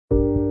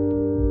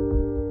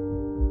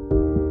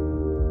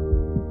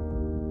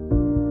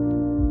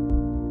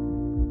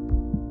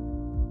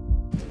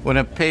When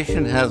a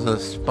patient has a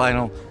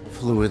spinal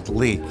fluid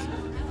leak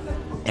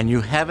and you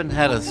haven't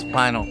had a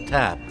spinal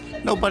tap,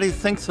 nobody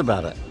thinks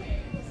about it.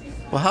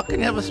 Well, how can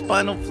you have a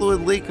spinal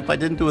fluid leak if I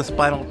didn't do a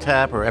spinal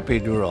tap or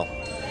epidural?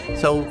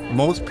 So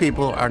most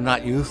people are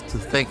not used to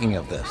thinking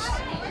of this.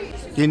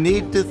 You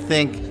need to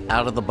think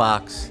out of the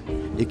box.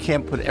 You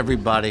can't put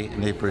everybody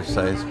in a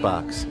precise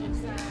box.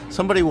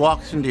 Somebody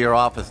walks into your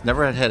office,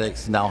 never had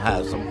headaches, now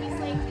has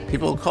them.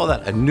 People call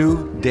that a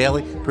new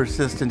daily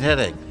persistent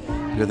headache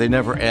because they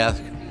never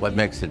ask what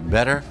makes it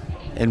better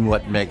and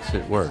what makes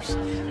it worse.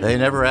 They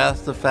never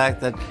ask the fact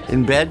that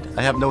in bed,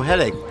 I have no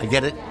headache. I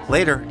get it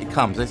later, it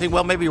comes. They think,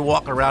 well, maybe you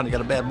walk around, you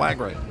got a bad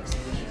migraine.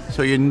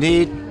 So you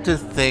need to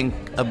think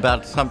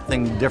about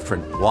something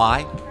different.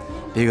 Why?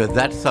 Because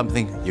that's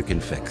something you can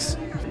fix.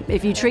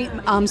 If you treat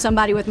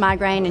somebody with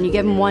migraine and you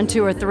give them 1,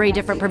 2, or 3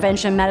 different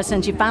prevention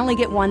medicines, you finally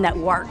get one that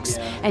works,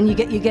 and you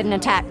get an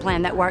attack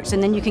plan that works,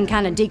 and then you can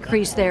kind of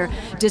decrease their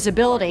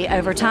disability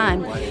over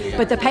time.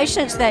 But the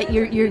patients that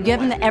you're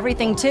giving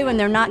everything to and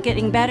they're not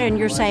getting better, and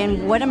you're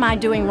saying, what am I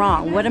doing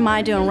wrong? What am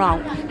I doing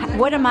wrong?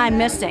 What am I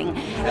missing?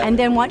 And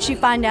then once you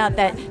find out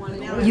that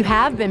you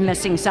have been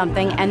missing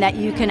something and that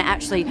you can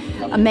actually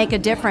make a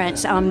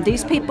difference.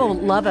 These people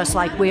love us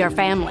like we are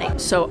family.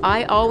 So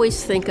I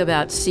always think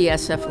about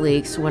CSF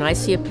leaks when I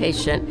see a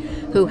patient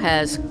who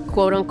has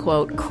quote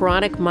unquote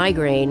chronic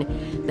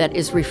migraine that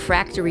is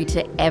refractory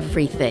to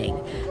everything.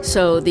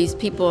 So these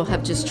people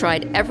have just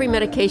tried every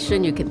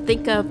medication you can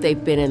think of.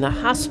 They've been in the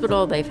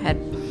hospital, they've had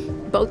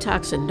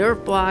Botox and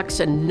nerve blocks,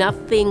 and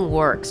nothing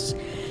works.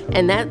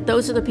 And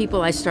those are the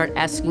people I start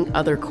asking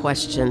other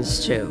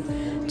questions to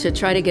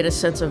try to get a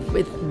sense of,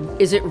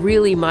 is it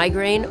really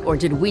migraine, or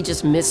did we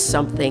just miss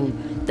something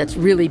that's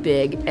really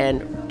big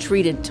and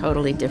treated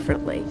totally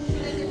differently?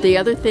 The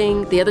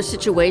other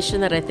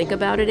situation that I think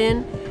about it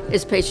in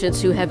is patients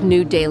who have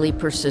new daily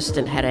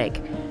persistent headache.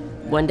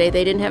 One day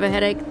they didn't have a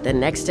headache, the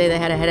next day they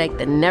had a headache,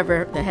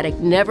 the headache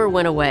never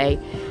went away.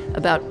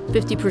 About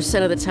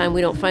 50% of the time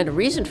we don't find a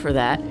reason for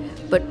that,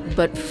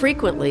 but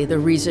frequently the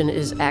reason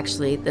is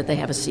actually that they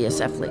have a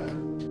CSF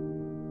leak.